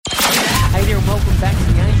Hey there and welcome back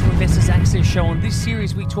to the Angel Investors Access Show. On this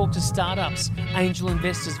series, we talk to startups, angel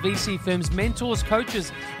investors, VC firms, mentors,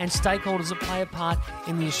 coaches, and stakeholders that play a part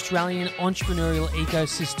in the Australian entrepreneurial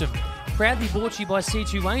ecosystem. Proudly brought to you by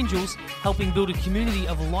C2 Angels, helping build a community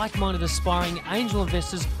of like-minded aspiring angel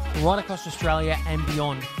investors right across Australia and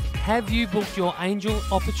beyond. Have you booked your Angel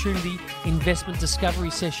Opportunity Investment Discovery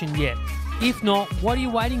session yet? If not, what are you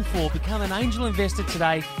waiting for? Become an angel investor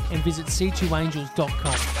today and visit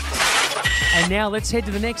c2angels.com. And now let's head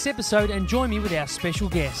to the next episode and join me with our special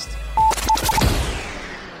guest.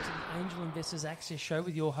 Angel Investors Access Show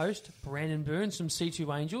with your host, Brandon Burns from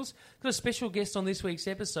C2 Angels. Got a special guest on this week's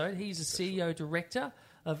episode. He's the CEO Director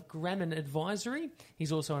of Graman Advisory.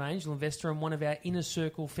 He's also an angel investor and one of our Inner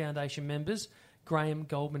Circle Foundation members. Graeme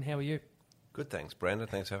Goldman, how are you? Good, thanks, Brandon.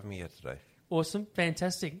 Thanks for having me here today. Awesome,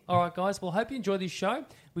 fantastic. All right, guys, well, hope you enjoy this show.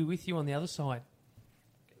 We're with you on the other side.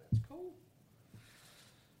 That's cool.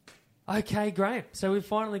 Okay, Graeme, so we've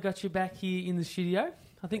finally got you back here in the studio.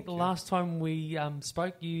 I think the last time we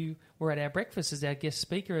spoke, you were at our breakfast as our guest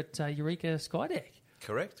speaker at Eureka Skydeck.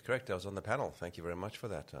 Correct. I was on the panel. Thank you very much for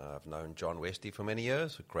that. I've known John Westy for many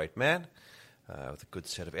years, a great man with a good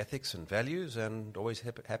set of ethics and values, and always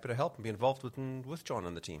happy to help and be involved with John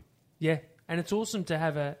and the team. Yeah, and it's awesome to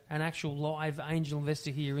have an actual live angel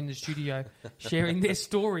investor here in the studio sharing their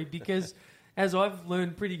story, because as I've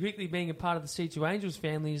learned pretty quickly being a part of the C2 Angels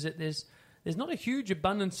family is that there's not a huge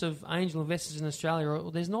abundance of angel investors in Australia,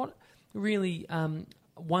 or there's not really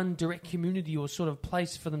one direct community or sort of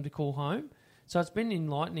place for them to call home. So it's been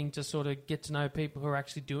enlightening to sort of get to know people who are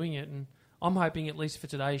actually doing it, and I'm hoping at least for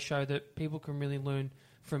today's show that people can really learn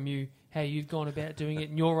from you how you've gone about doing it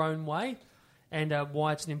in your own way, and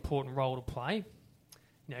why it's an important role to play.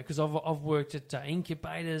 You know, because I've worked at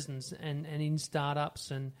incubators and in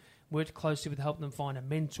startups and worked closely with helping them find a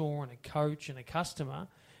mentor and a coach and a customer,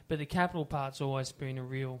 but the capital part's always been a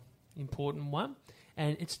real important one,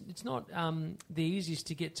 and it's not the easiest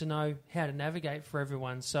to get to know how to navigate for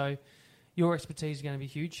everyone. So your expertise is going to be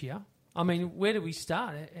huge here. I mean, where do we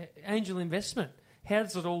start? Angel investment. How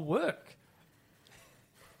does it all work?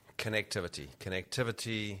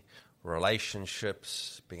 Connectivity,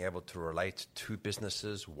 relationships, being able to relate to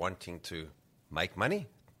businesses, wanting to make money.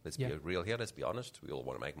 Let's be real here. Let's be honest. We all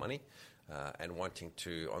want to make money, and wanting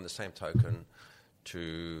to, on the same token,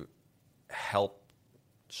 to help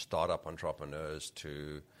startup entrepreneurs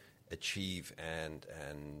to achieve and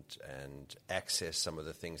access some of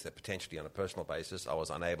the things that potentially on a personal basis I was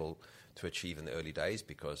unable to achieve in the early days,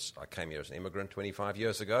 because I came here as an immigrant 25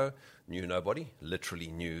 years ago, knew nobody, literally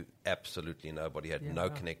knew absolutely nobody, had no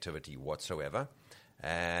connectivity whatsoever,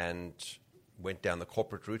 and went down the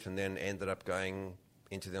corporate route and then ended up going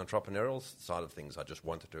into the entrepreneurial side of things. I just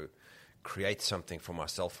wanted to create something for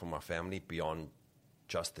myself, for my family, beyond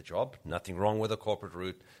just the job. Nothing wrong with a corporate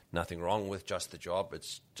route, nothing wrong with just the job. It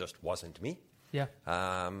just wasn't me. Yeah.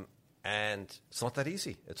 And it's not that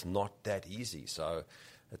easy. It's not that easy. So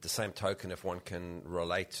at the same token, if one can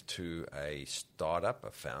relate to a startup,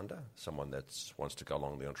 a founder, someone that wants to go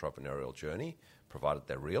along the entrepreneurial journey, provided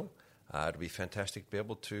they're real, it'd be fantastic to be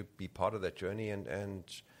able to be part of that journey and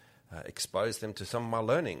expose them to some of my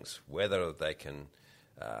learnings, whether they can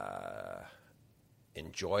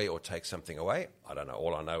enjoy or take something away. I don't know.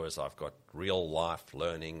 All I know is I've got real life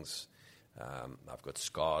learnings. I've got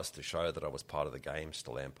scars to show that I was part of the game,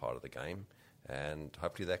 still am part of the game, and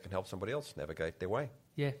hopefully that can help somebody else navigate their way.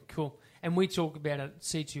 Yeah, cool. And we talk about at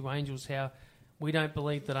C2 Angels how we don't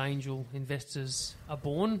believe that angel investors are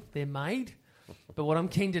born, they're made. But what I'm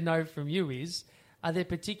keen to know from you is, are there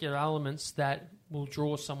particular elements that will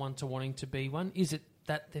draw someone to wanting to be one? Is it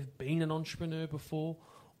that they've been an entrepreneur before,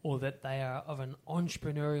 or that they are of an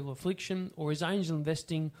entrepreneurial affliction, or is angel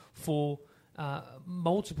investing for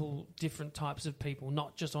multiple different types of people,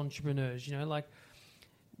 not just entrepreneurs? You know, like,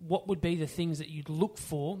 what would be the things that you'd look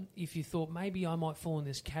for if you thought maybe I might fall in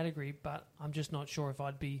this category, but I'm just not sure if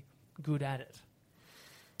I'd be good at it?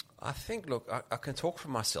 I think, look, I can talk for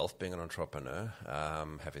myself being an entrepreneur,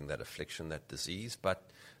 having that affliction, that disease, but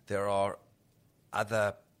there are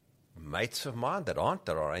other mates of mine that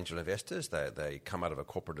are angel investors. They come out of a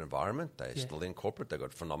corporate environment. They're still in corporate. They've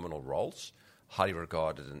got phenomenal roles, highly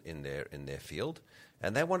regarded in their field,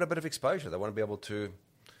 and they want a bit of exposure. They want to be able to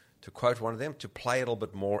quote one of them, to play a little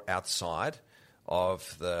bit more outside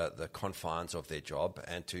of the confines of their job,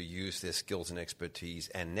 and to use their skills and expertise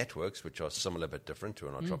and networks, which are similar but different to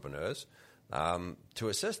an entrepreneur's, to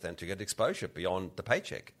assist and to get exposure beyond the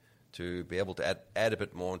paycheck, to be able to add a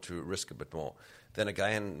bit more and to risk a bit more. Then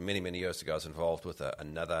again, many, many years ago, I was involved with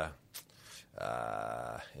another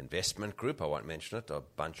investment group. I won't mention it, a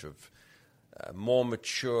bunch of more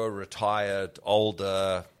mature, retired,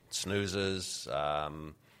 older snoozers,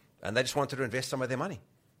 and they just wanted to invest some of their money.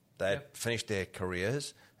 They'd finished their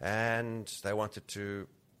careers, and they wanted to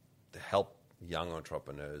help young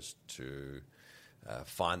entrepreneurs to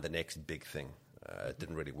find the next big thing. It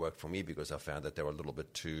didn't really work for me because I found that they were a little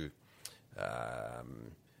bit too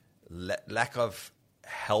lack of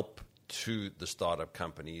help to the startup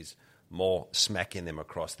companies, more smacking them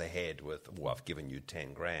across the head with, well, I've given you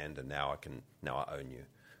 10 grand and now I own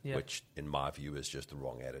you, which in my view is just the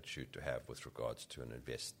wrong attitude to have with regards to an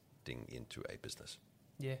investing into a business.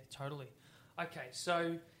 Yeah, totally. Okay,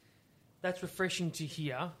 so that's refreshing to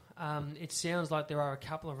hear. It sounds like there are a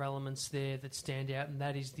couple of elements there that stand out, and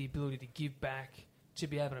that is the ability to give back, to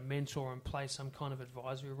be able to mentor and play some kind of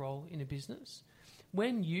advisory role in a business.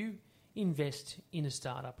 When you invest in a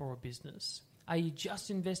startup or a business, are you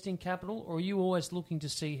just investing capital, or are you always looking to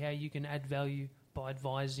see how you can add value by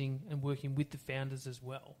advising and working with the founders as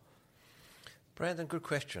well? Brandon, good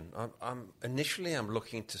question. I'm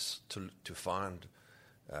looking to find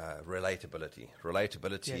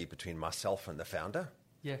relatability between myself and the founder.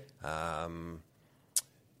 Yeah.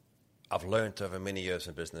 I've learned over many years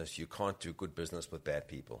in business, you can't do good business with bad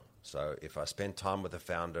people. So if I spend time with the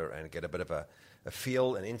founder and get a bit of a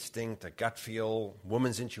feel, an instinct, a gut feel,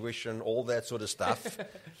 woman's intuition, all that sort of stuff,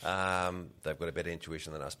 they've got a better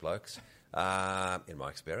intuition than us blokes, in my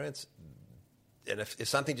experience. And if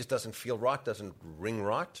something just doesn't feel right, doesn't ring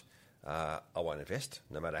right, I won't invest,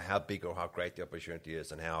 no matter how big or how great the opportunity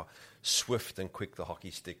is and how swift and quick the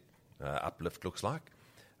hockey stick uplift looks like.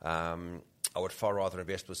 I would far rather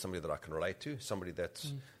invest with somebody that I can relate to, somebody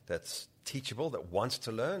that's teachable, that wants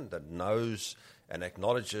to learn, that knows and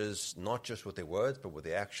acknowledges, not just with their words, but with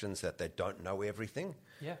their actions, that they don't know everything.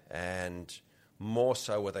 Yeah. And more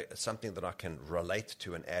so with something that I can relate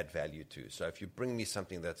to and add value to. So if you bring me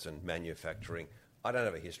something that's in manufacturing, I don't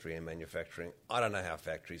have a history in manufacturing. I don't know how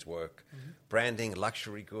factories work. Mm-hmm. Branding,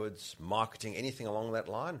 luxury goods, marketing, anything along that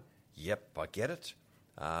line, yep, I get it.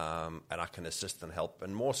 And I can assist and help.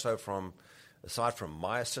 And more so aside from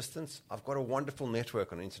my assistance, I've got a wonderful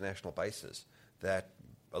network on an international basis that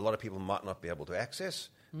a lot of people might not be able to access,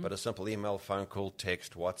 but a simple email, phone call,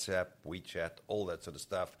 text, WhatsApp, WeChat, all that sort of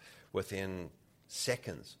stuff, within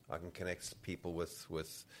seconds, I can connect people with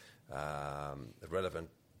relevant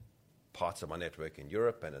parts of my network in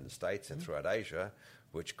Europe and in the States and throughout Asia,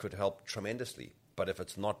 which could help tremendously. But if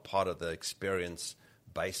it's not part of the experience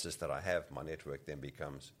basis that I have, my network then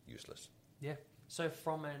becomes useless. Yeah. So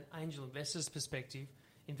from an angel investor's perspective,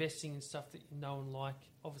 investing in stuff that you know and like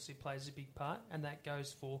obviously plays a big part, and that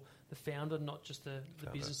goes for the founder, not just the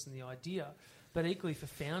business and the idea. But equally for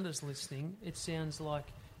founders listening, it sounds like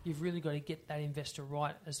you've really got to get that investor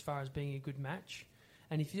right as far as being a good match.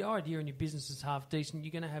 And if your idea and your business is half decent,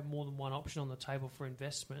 you're going to have more than one option on the table for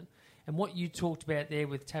investment. And what you talked about there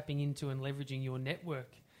with tapping into and leveraging your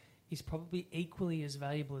network is probably equally as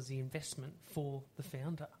valuable as the investment for the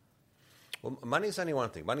founder. Well, money's only one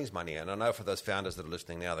thing. Money's money. And I know for those founders that are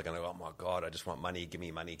listening now, they're going to go, oh, my God, I just want money. Give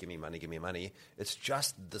me money, give me money, give me money. It's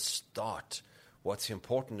just the start. What's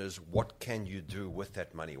important is what can you do with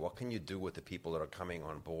that money? What can you do with the people that are coming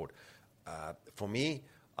on board? For me,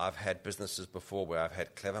 I've had businesses before where I've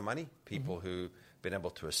had clever money, people who've been able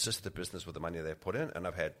to assist the business with the money they've put in, and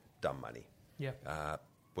I've had dumb money,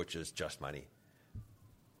 which is just money.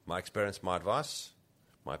 My experience, my advice,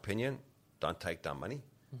 my opinion, don't take dumb money.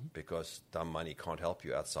 Because dumb money can't help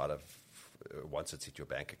you outside of once it's hit your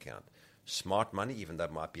bank account. Smart money, even though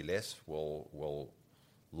it might be less, will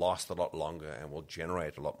last a lot longer and will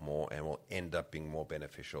generate a lot more and will end up being more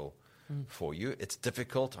beneficial for you. It's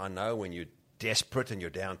difficult, I know, when you're desperate and you're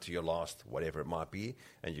down to your last whatever it might be,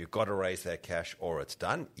 and you've got to raise that cash or it's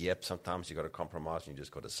done. Yep, sometimes you've got to compromise and you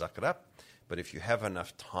just got to suck it up. But if you have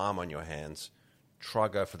enough time on your hands, try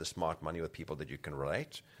go for the smart money with people that you can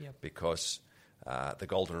relate, because the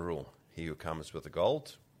golden rule, he who comes with the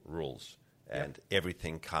gold rules. And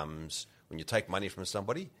everything comes, when you take money from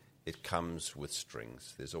somebody, it comes with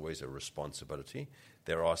strings. There's always a responsibility.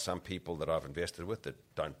 There are some people that I've invested with that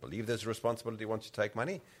don't believe there's a responsibility once you take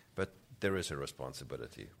money, but there is a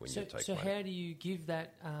responsibility when you take money. So how do you give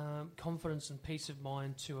that confidence and peace of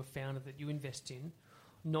mind to a founder that you invest in,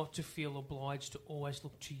 not to feel obliged to always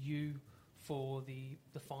look to you for the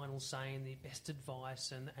final say and the best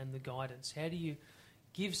advice and the guidance? How do you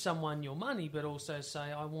give someone your money but also say,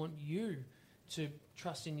 I want you to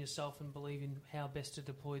trust in yourself and believe in how best to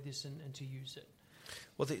deploy this and to use it?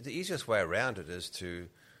 Well, the easiest way around it is to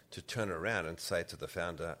to turn around and say to the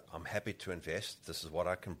founder, I'm happy to invest. This is what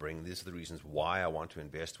I can bring. These are the reasons why I want to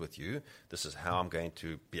invest with you. This is how I'm going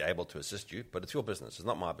to be able to assist you. But it's your business. It's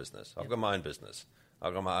not my business. I've got my own business.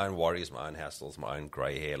 I've got my own worries, my own hassles, my own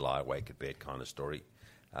grey hair, lie awake at bed kind of story.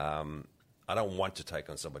 I don't want to take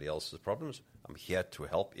on somebody else's problems. I'm here to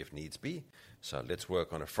help if needs be. So let's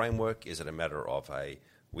work on a framework. Is it a matter of a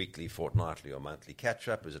weekly, fortnightly, or monthly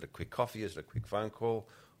catch-up? Is it a quick coffee? Is it a quick phone call?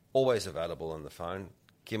 Always available on the phone.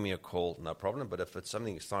 Give me a call, no problem. But if it's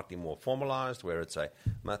something slightly more formalized, where it's a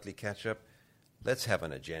monthly catch-up, let's have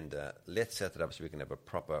an agenda. Let's set it up so we can have a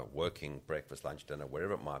proper working breakfast, lunch, dinner,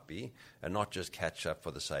 wherever it might be, and not just catch up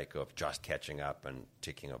for the sake of just catching up and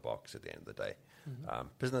ticking a box at the end of the day.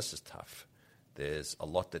 Business is tough. There's a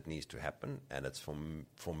lot that needs to happen, and it's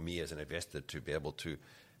for me as an investor to be able to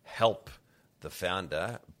help the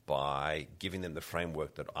founder by giving them the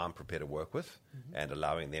framework that I'm prepared to work with and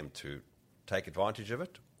allowing them to take advantage of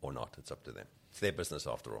it or not. It's up to them. It's their business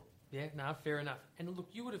after all. Yeah, no, fair enough. And look,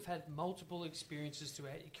 you would have had multiple experiences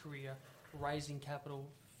throughout your career raising capital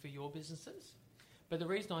for your businesses. But the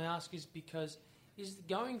reason I ask is because is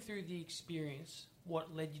going through the experience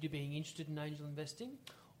what led you to being interested in angel investing?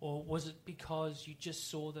 Or was it because you just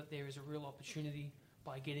saw that there is a real opportunity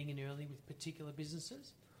by getting in early with particular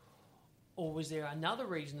businesses? Or was there another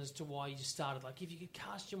reason as to why you started? Like if you could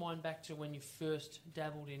cast your mind back to when you first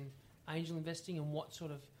dabbled in angel investing and what sort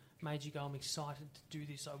of made you go, I'm excited to do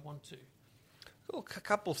this, I want to? Well, a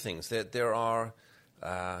couple of things. There are,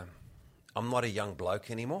 I'm not a young bloke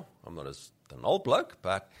anymore. I'm not an old bloke,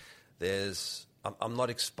 but I'm not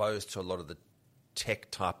exposed to a lot of the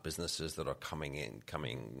tech-type businesses that are coming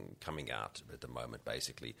out at the moment,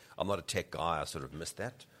 basically. I'm not a tech guy. I sort of missed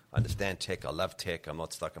that. I understand tech. I love tech. I'm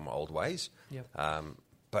not stuck in my old ways. Yep.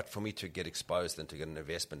 But for me to get exposed and to get an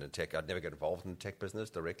investment in tech, I'd never get involved in the tech business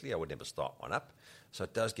directly. I would never start one up. So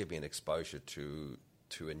it does give me an exposure to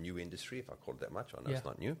a new industry, if I call it that much. I know it's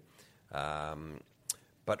not new.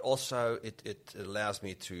 But also it allows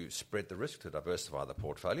me to spread the risk, to diversify the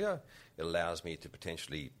portfolio. It allows me to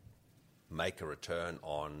potentially make a return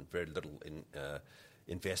on very little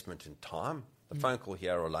investment in time. The phone call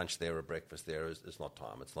here or lunch there or breakfast there is not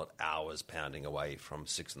time. It's not hours pounding away from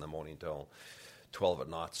 6 in the morning till 12 at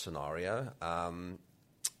night scenario.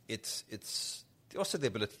 It's also the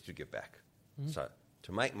ability to give back. So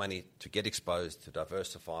to make money, to get exposed, to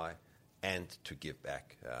diversify, and to give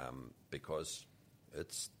back because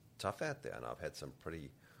it's tough out there. And I've had some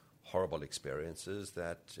pretty horrible experiences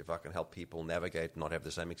that if I can help people navigate, not have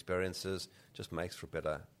the same experiences, just makes for a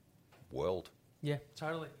better world. Yeah,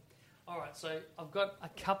 totally. All right, so I've got a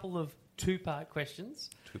couple of two-part questions.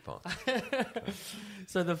 2 parts.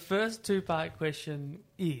 So the first two-part question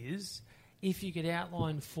is, if you could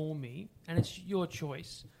outline for me, and it's your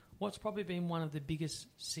choice, what's probably been one of the biggest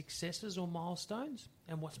successes or milestones,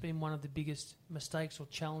 and what's been one of the biggest mistakes or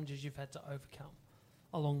challenges you've had to overcome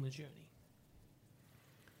along the journey?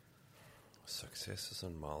 Successes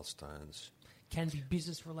and milestones. Can be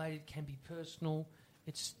business-related, can be personal.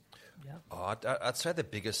 It's, yeah. I'd say the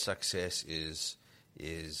biggest success is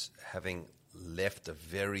having left a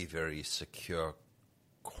very, very secure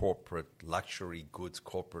corporate, luxury goods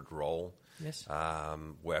corporate role. Yes.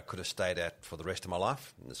 Where I could have stayed at for the rest of my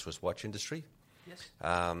life in the Swiss watch industry. Yes.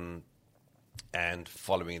 And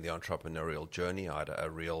following the entrepreneurial journey, I had a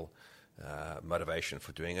real motivation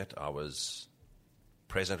for doing it. I was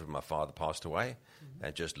present when my father passed away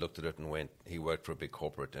and just looked at it and went, he worked for a big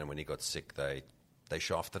corporate, and when he got sick, they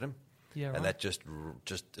shafted him. Yeah, right. And that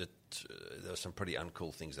there were some pretty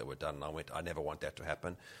uncool things that were done, and I went, I never want that to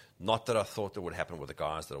happen. Not that I thought that would happen with the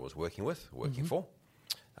guys that I was working for.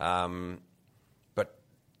 But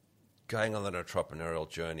going on an entrepreneurial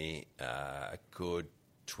journey a good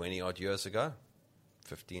 20-odd years ago,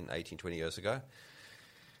 15, 18, 20 years ago,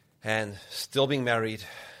 and still being married,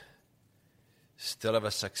 still have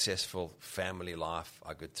a successful family life.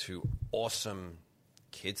 I got 2 awesome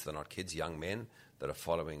kids. They're not kids, young men that are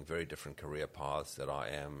following very different career paths that I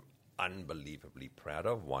am unbelievably proud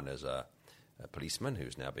of. One is a policeman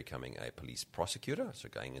who's now becoming a police prosecutor, so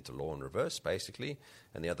going into law in reverse, basically,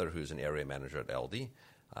 and the other who's an area manager at LD.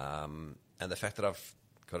 And the fact that I've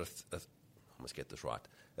got I must get this right,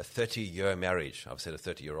 a 30-year marriage. I've said a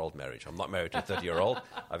 30-year-old marriage. I'm not married to a 30-year-old.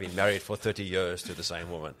 I've been married for 30 years to the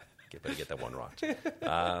same woman. Better get that one right.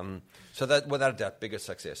 So that, without a doubt, biggest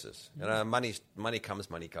successes. You know, money comes,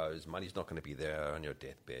 money goes. Money's not going to be there on your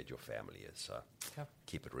deathbed. Your family is. So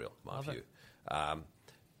keep it real, my view.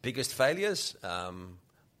 Biggest failures,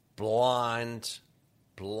 blind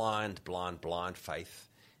faith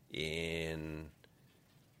in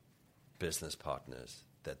business partners.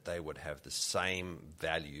 that they would have the same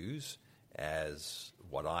values as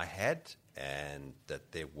what I had, and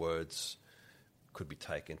that their words could be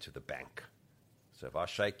taken to the bank. So if I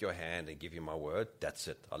shake your hand and give you my word, that's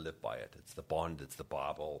it. I live by it. It's the bond. It's the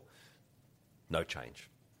Bible. No change.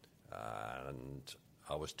 And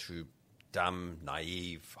I was too dumb,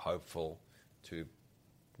 naive, hopeful to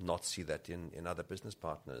not see that in other business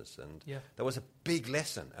partners. And that was a big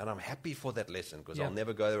lesson. And I'm happy for that lesson, because I'll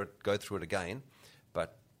never go through it again.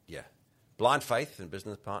 But, blind faith in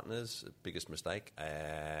business partners, biggest mistake.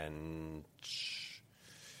 And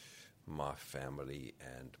my family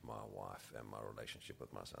and my wife and my relationship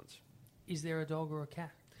with my sons. Is there a dog or a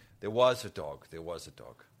cat? There was a dog.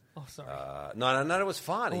 Oh, sorry. No, it was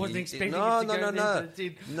fine. I wasn't expecting it to go there, but it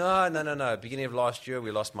did. No. Beginning of last year,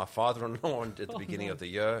 we lost my father-in-law at the beginning of the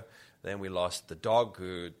year. Then we lost the dog,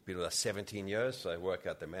 who'd been with us 17 years, so work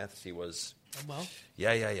out the maths. He was... well?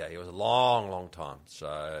 Yeah. It was a long, long time.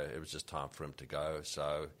 So it was just time for him to go.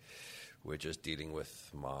 So we're just dealing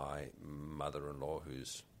with my mother-in-law,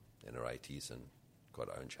 who's in her 80s and got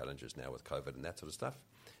her own challenges now with COVID and that sort of stuff.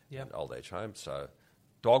 Yeah. And old age home. So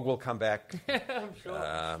dog will come back. I'm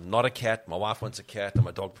sure. Not a cat. My wife wants a cat. I'm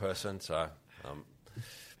a dog person, so I'm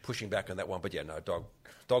pushing back on that one. But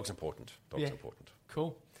dog's important. Important.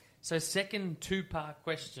 Cool. So second two-part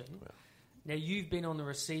question. Yeah. Now, you've been on the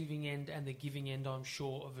receiving end and the giving end, I'm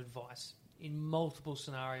sure, of advice in multiple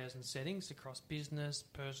scenarios and settings across business,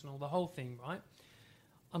 personal, the whole thing, right?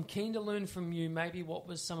 I'm keen to learn from you maybe what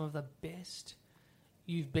was some of the best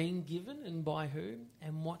you've been given and by who,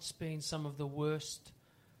 and what's been some of the worst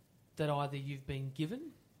that either you've been given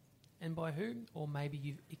and by who, or maybe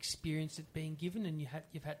you've experienced it being given and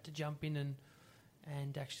you've had to jump in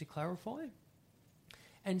and actually clarify.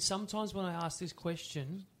 And sometimes when I ask this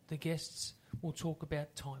question, the guests will talk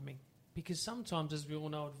about timing, because sometimes, as we all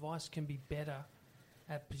know, advice can be better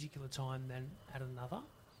at a particular time than at another.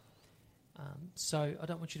 So I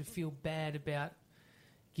don't want you to feel bad about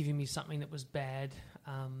giving me something that was bad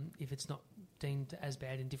if it's not deemed as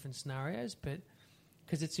bad in different scenarios, but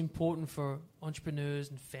because it's important for entrepreneurs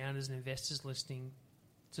and founders and investors listening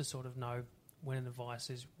to sort of know when an advice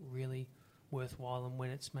is really worthwhile and when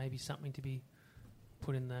it's maybe something to be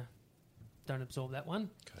put in the don't absorb that one.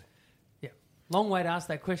 Okay. Yeah. Long way to ask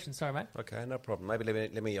that question. Sorry, mate. Okay, no problem. Maybe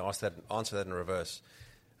let me answer that in reverse.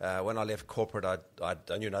 When I left corporate,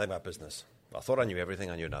 I knew nothing about business. I thought I knew everything.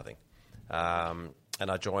 I knew nothing. And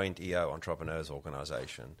I joined EO, Entrepreneurs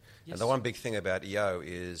Organisation. Yes. And the one big thing about EO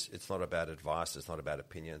is it's not about advice, it's not about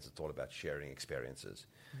opinions, it's all about sharing experiences.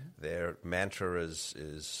 Mm-hmm. Their mantra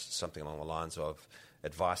is something along the lines of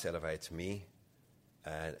advice elevates me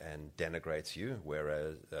and denigrates you,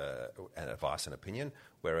 whereas and advice and opinion,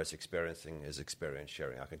 whereas experiencing is experience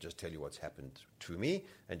sharing. I can just tell you what's happened to me,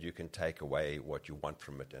 and you can take away what you want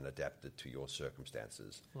from it and adapt it to your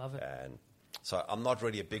circumstances. Love it. And so I'm not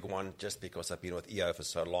really a big one just because I've been with EO for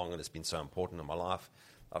so long and it's been so important in my life.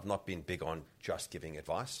 I've not been big on just giving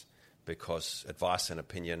advice, because advice and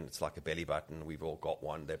opinion, it's like a belly button. We've all got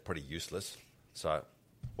one. They're pretty useless. So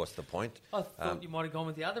what's the point? I thought you might have gone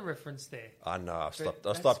with the other reference there. I know.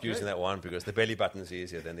 I stopped using that one because the belly button is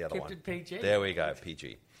easier than the other one. Kept it PG. There we go,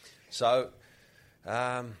 PG. So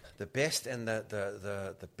the best and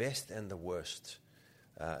the best and the worst.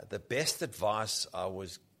 The best advice I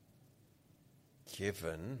was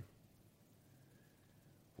given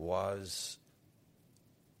was,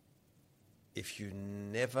 if you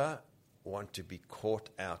never want to be caught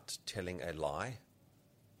out telling a lie,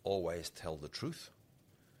 always tell the truth.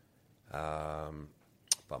 By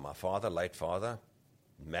my father, late father,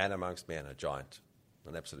 man amongst men, a giant,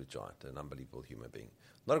 an absolute giant, an unbelievable human being.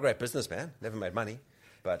 Not a great businessman, never made money,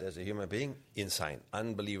 but as a human being, insane,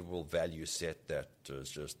 unbelievable value set that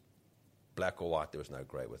was just black or white. There was no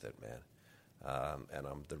grey with it, man. And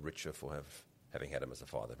I'm the richer for having had him as a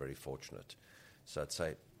father. Very fortunate. So I'd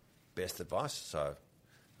say best advice. So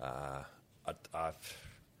I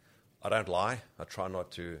don't lie. I try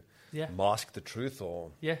not to mask the truth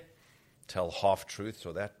or tell half truths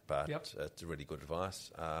or that. But it's really good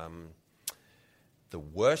advice. The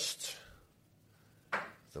worst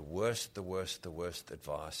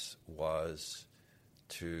advice was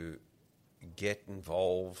to get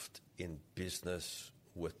involved in business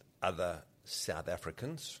with other South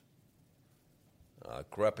Africans. I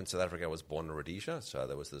grew up in South Africa. I was born in Rhodesia, so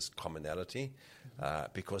there was this commonality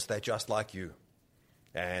because they're just like you,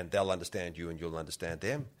 and they'll understand you and you'll understand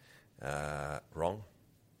them. Wrong.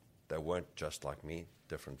 They weren't just like me,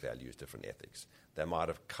 different values, different ethics. They might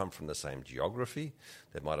have come from the same geography,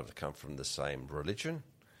 they might have come from the same religion,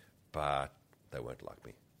 but they weren't like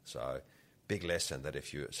me. So big lesson that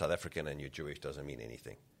if you're South African and you're Jewish doesn't mean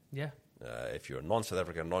anything. Yeah. If you're non-South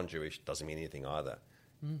African, non-Jewish, doesn't mean anything either.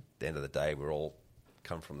 At the end of the day, we're all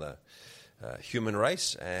come from the human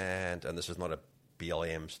race, and this is not a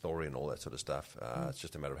BLM story and all that sort of stuff. It's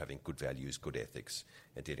just a matter of having good values, good ethics,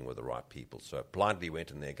 and dealing with the right people. So blindly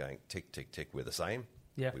went in there going, tick, tick, tick, we're the same.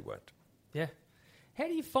 Yeah. We weren't. Yeah. How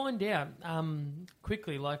do you find out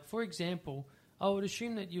quickly? Like, for example, I would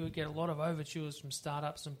assume that you would get a lot of overtures from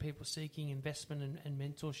startups and people seeking investment and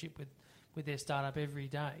mentorship with their startup every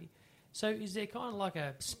day. So is there kind of like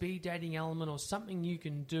a speed dating element or something you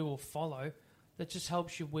can do or follow that just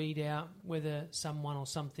helps you weed out whether someone or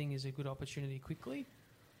something is a good opportunity quickly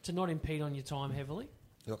to not impede on your time heavily?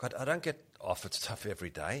 Look, I don't get offered stuff every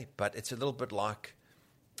day, but it's a little bit like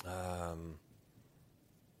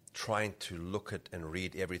trying to look at and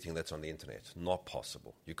read everything that's on the internet. Not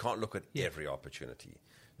possible. You can't look at every opportunity.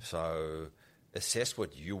 So assess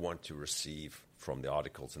what you want to receive from the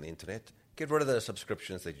articles on the internet. Get rid of the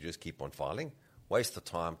subscriptions that you just keep on filing. Waste the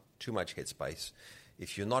time, too much headspace.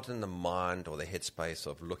 If you're not in the mind or the headspace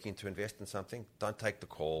of looking to invest in something, don't take the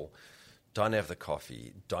call, don't have the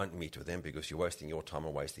coffee, don't meet with them because you're wasting your time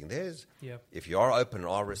and wasting theirs. Yeah. If you are open and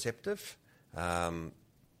are receptive,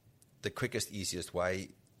 the quickest, easiest way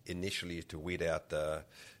initially is to weed out the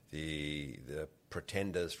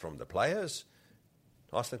pretenders from the players.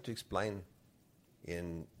 Ask them to explain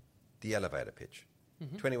in the elevator pitch.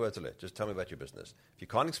 20 words or less. Just tell me about your business. If you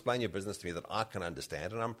can't explain your business to me that I can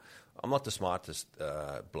understand, and I'm not the smartest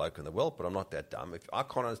bloke in the world, but I'm not that dumb. If I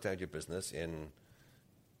can't understand your business in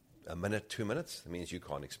a minute, 2 minutes, that means you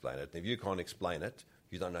can't explain it. And if you can't explain it,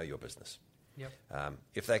 you don't know your business. Yep.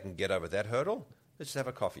 If they can get over that hurdle, let's just have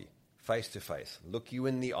a coffee, face to face. Look you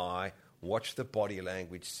in the eye, watch the body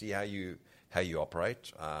language, see how you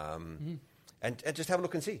operate. And just have a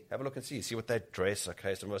look and see. Have a look and see. See what they dress.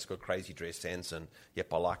 Okay, some of us got crazy dress sense. And,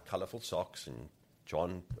 yep, I like colourful socks. And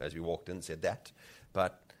John, as we walked in, said that.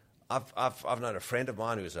 But I've known a friend of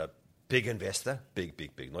mine who's a big investor, big,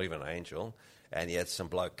 not even an angel. And he had some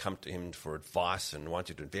bloke come to him for advice and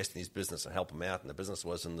wanted to invest in his business and help him out. And the business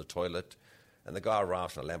was in the toilet. And the guy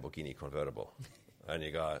arrives in a Lamborghini convertible. And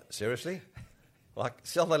you go, seriously? Like,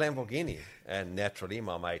 sell the Lamborghini. And naturally,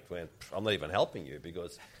 my mate went, I'm not even helping you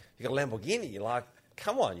because you got a Lamborghini. You're like,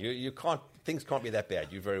 come on, you can't. Things can't be that bad.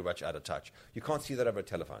 You're very much out of touch. You can't see that over a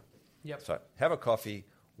telephone. Yep. So have a coffee.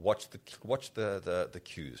 Watch the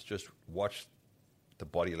cues. Just watch the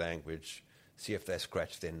body language. See if they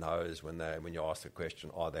scratch their nose when you ask the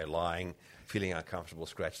question. Are they lying? Feeling uncomfortable?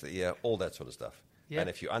 Scratch the ear. All that sort of stuff. Yep. And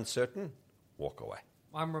if you're uncertain, walk away.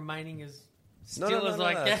 I'm remaining as No,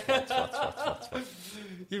 It's fine.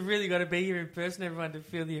 You've really got to be here in person, everyone, to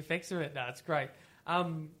feel the effects of it. No, it's great.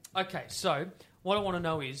 Okay, so what I want to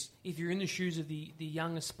know is if you're in the shoes of the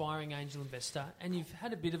young aspiring angel investor and you've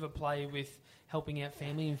had a bit of a play with helping out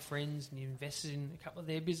family and friends and you've invested in a couple of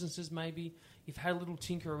their businesses maybe, you've had a little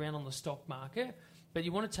tinker around on the stock market, but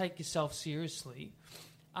you want to take yourself seriously,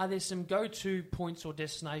 are there some go-to points or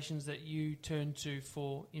destinations that you turn to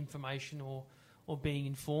for information or being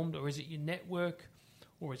informed, or is it your network,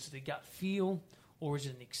 or is it a gut feel, or is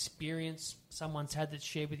it an experience someone's had that's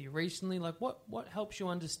shared with you recently? Like, what helps you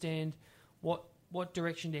understand what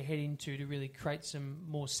direction to head into to really create some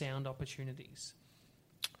more sound opportunities?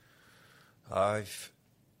 I've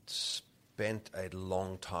spent a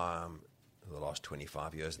long time, the last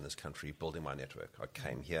 25 years in this country, building my network. I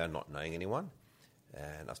came here not knowing anyone,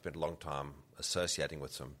 and I spent a long time associating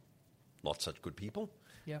with some not such good people.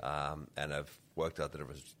 Yep. And I've worked out that there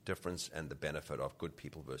was a difference and the benefit of good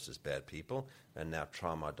people versus bad people, and now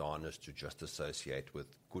try my darnest to just associate with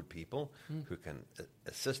good people who can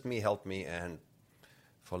assist me, help me, and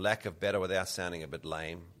for lack of better, without sounding a bit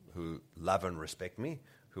lame, who love and respect me,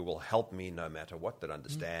 who will help me no matter what, that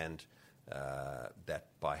understand that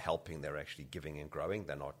by helping they're actually giving and growing,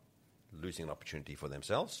 they're not losing an opportunity for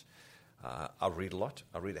themselves. I read a lot.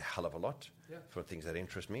 I read a hell of a lot for things that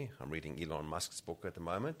interest me. I'm reading Elon Musk's book at the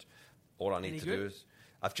moment. All I need to do is,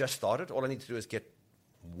 I've just started. All I need to do is get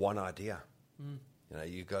one idea. You know,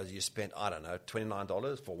 you guys, you spent, I don't know,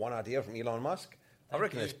 $29 for one idea from Elon Musk. I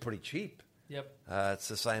reckon that's pretty cheap. Yep. It's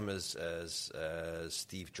the same as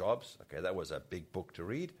Steve Jobs. Okay, that was a big book to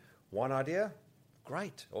read. One idea,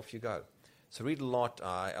 great, off you go. So read a lot.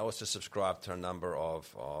 I also subscribe to a number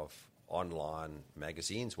of online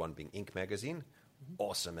magazines, one being Inc. magazine,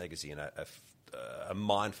 awesome magazine, a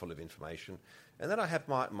mind full of information. And then I have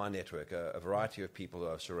my network, a variety of people who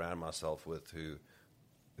I surround myself with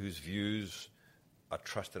whose views I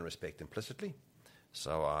trust and respect implicitly.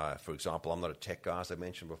 So, for example, I'm not a tech guy, as I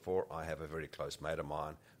mentioned before. I have a very close mate of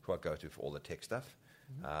mine who I go to for all the tech stuff.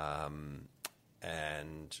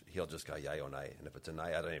 And he'll just go yay or nay. And if it's a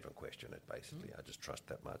nay, I don't even question it, basically. I just trust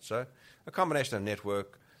that much. So a combination of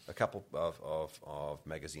network, a couple of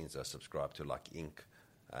magazines I subscribe to, like Inc.,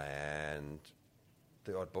 and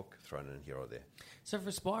the odd book thrown in here or there. So for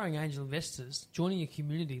aspiring angel investors, joining a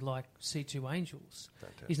community like C2 Angels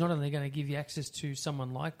Fantastic. is not only going to give you access to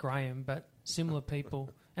someone like Graeme, but similar people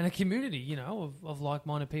and a community, you know, of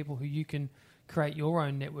like-minded people who you can create your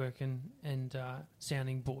own network and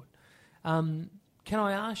sounding board. Can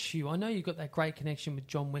I ask you, I know you've got that great connection with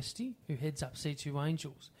John Westy, who heads up C2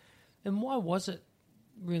 Angels, and why was it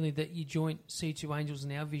really that you joined C2 Angels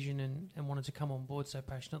in our vision and wanted to come on board so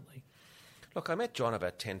passionately? Look, I met John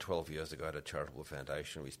about 10, 12 years ago at a charitable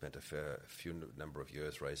foundation. We spent a number of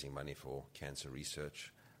years raising money for cancer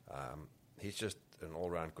research. He's just an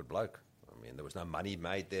all-round good bloke. I mean, there was no money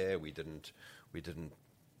made there. We didn't.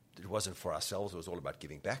 It wasn't for ourselves. It was all about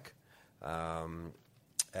giving back.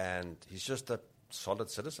 And he's just a solid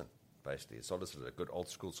citizen, basically. A good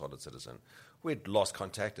old-school solid citizen. We'd lost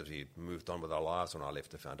contact as we moved on with our lives when I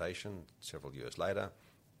left the foundation several years later.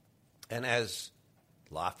 And as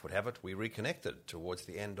life would have it, we reconnected towards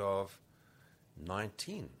the end of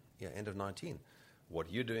 19. Yeah, end of 19. What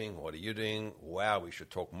are you doing? What are you doing? Wow, we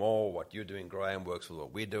should talk more. What you're doing, Graeme, works with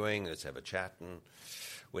what we're doing. Let's have a chat. And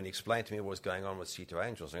when he explained to me what was going on with C2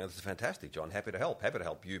 Angels, I said, this is fantastic, John. Happy to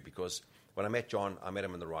help you, because when I met John, I met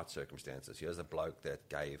him in the right circumstances. He was a bloke that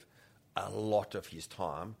gave a lot of his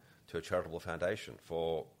time to a charitable foundation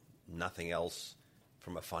for nothing else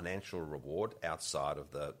from a financial reward outside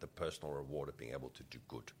of the personal reward of being able to do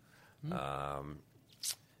good.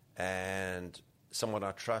 And someone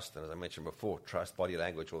I trust, and as I mentioned before, trust, body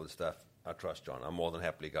language, all this stuff, I trust John. I'm more than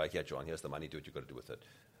happily go, yeah, John, here's the money, do what you've got to do with it.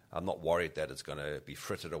 I'm not worried that it's going to be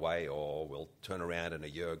frittered away or we'll turn around in a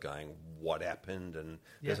year going, what happened? And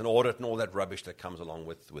there's an audit and all that rubbish that comes along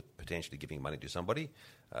with potentially giving money to somebody.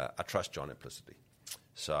 I trust John implicitly.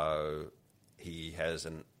 So he has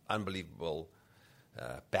an unbelievable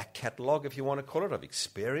back catalogue, if you want to call it, of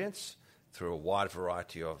experience through a wide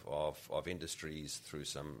variety of industries, through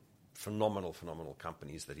some phenomenal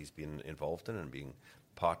companies that he's been involved in and being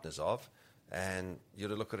partners of. And you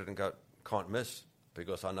look at it and go, can't miss.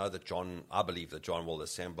 Because I believe that John will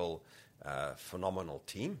assemble a phenomenal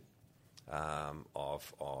team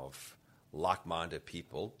of like-minded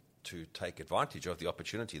people to take advantage of the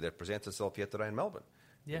opportunity that presents itself here today in Melbourne.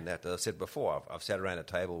 Yeah. And that, as I said before, I've sat around a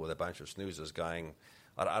table with a bunch of snoozers going,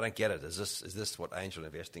 I don't get it. Is this what angel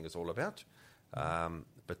investing is all about?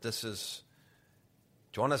 But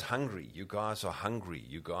John is hungry. You guys are hungry.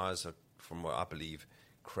 You guys are, from what I believe,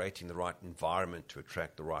 creating the right environment to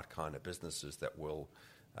attract the right kind of businesses that will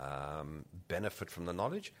benefit from the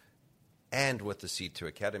knowledge. And with the C2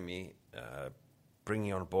 Academy,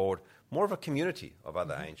 bringing on board more of a community of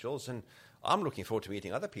other angels. And I'm looking forward to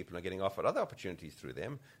meeting other people and getting offered other opportunities through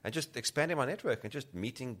them and just expanding my network and just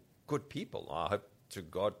meeting good people. I hope to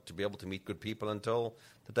God to be able to meet good people until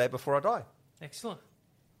the day before I die. Excellent.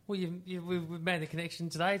 Well, we've made the connection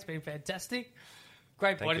today. It's been fantastic.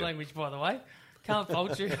 Great body language, by the way. Can't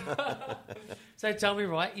fault you. So tell me,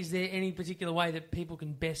 is there any particular way that people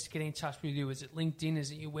can best get in touch with you? Is it LinkedIn? Is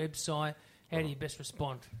it your website? How do you best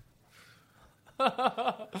respond?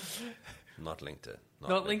 Not LinkedIn.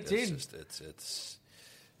 Not LinkedIn. It's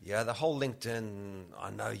the whole LinkedIn, I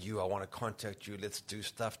know you, I want to contact you, let's do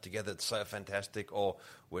stuff together, it's so fantastic, or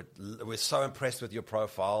we're so impressed with your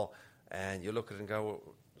profile, and you look at it and go, well,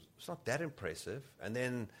 it's not that impressive, and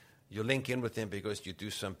then you link in with them because you do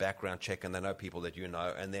some background check and they know people that you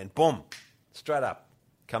know, and then boom, straight up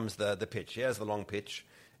comes the pitch. Here's the long pitch,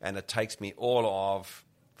 and it takes me all of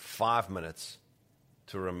 5 minutes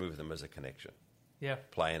to remove them as a connection. Yeah.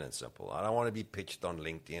 Plain and simple. I don't want to be pitched on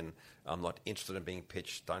LinkedIn. I'm not interested in being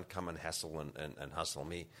pitched. Don't come and hassle and hustle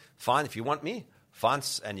me. Fine, if you want me, fine,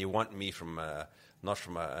 and you want me from not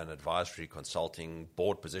from an advisory consulting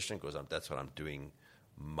board position, because that's what I'm doing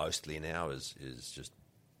mostly now is just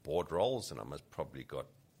board roles, and I've probably got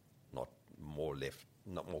not more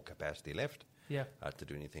capacity left to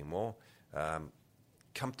do anything more.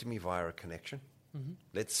 Come to me via a connection. Mm-hmm.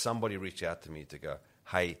 Let somebody reach out to me to go,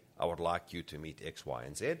 hey, I would like you to meet X, Y,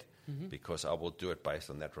 and Z, because I will do it based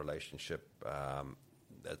on that relationship.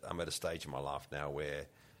 I'm at a stage in my life now where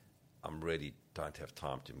I really don't have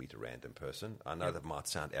time to meet a random person. I know that might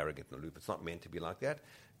sound arrogant in the loop. It's not meant to be like that.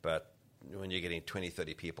 But when you're getting 20,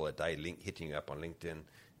 30 people a day hitting you up on LinkedIn,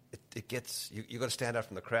 it gets, you've got to stand out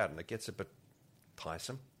from the crowd, and it gets a bit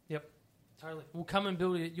tiresome. Yep, totally. Well, come and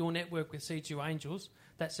build your network with C2 Angels.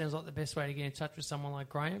 That sounds like the best way to get in touch with someone like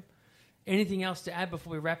Graeme. Anything else to add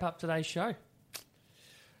before we wrap up today's show?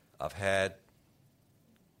 I've had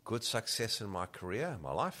good success in my career,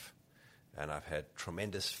 my life, and I've had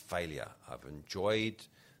tremendous failure. I've enjoyed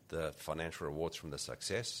the financial rewards from the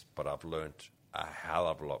success, but I've learned a hell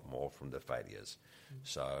of a lot more from the failures.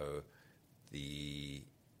 So the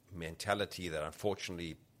mentality that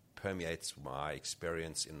unfortunately permeates my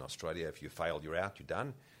experience in Australia, if you fail, you're out, you're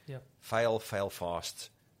done. Yep. Fail fast,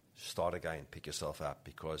 start again, pick yourself up,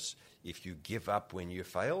 because if you give up when you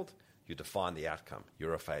failed, you define the outcome.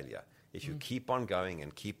 You're a failure. If you keep on going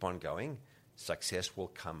and keep on going, success will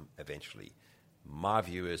come eventually. My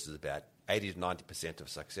view is about 80 to 90% of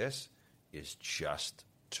success is just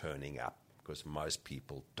turning up, because most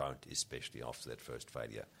people don't, especially after that first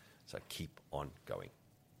failure. So keep on going.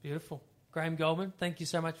 Beautiful. Graeme Goldman, thank you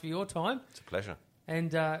so much for your time. It's a pleasure.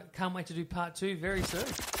 And can't wait to do part 2 very soon.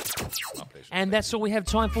 My pleasure. And that's all we have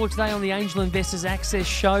time for today on the Angel Investors Access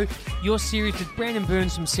Show, your series with Brandon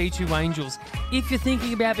Burns from C2 Angels. If you're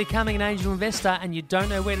thinking about becoming an angel investor and you don't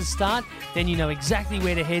know where to start, then you know exactly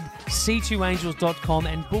where to head, c2angels.com,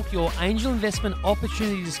 and book your angel investment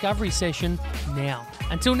opportunity discovery session now.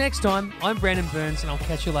 Until next time, I'm Brandon Burns, and I'll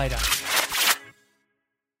catch you later.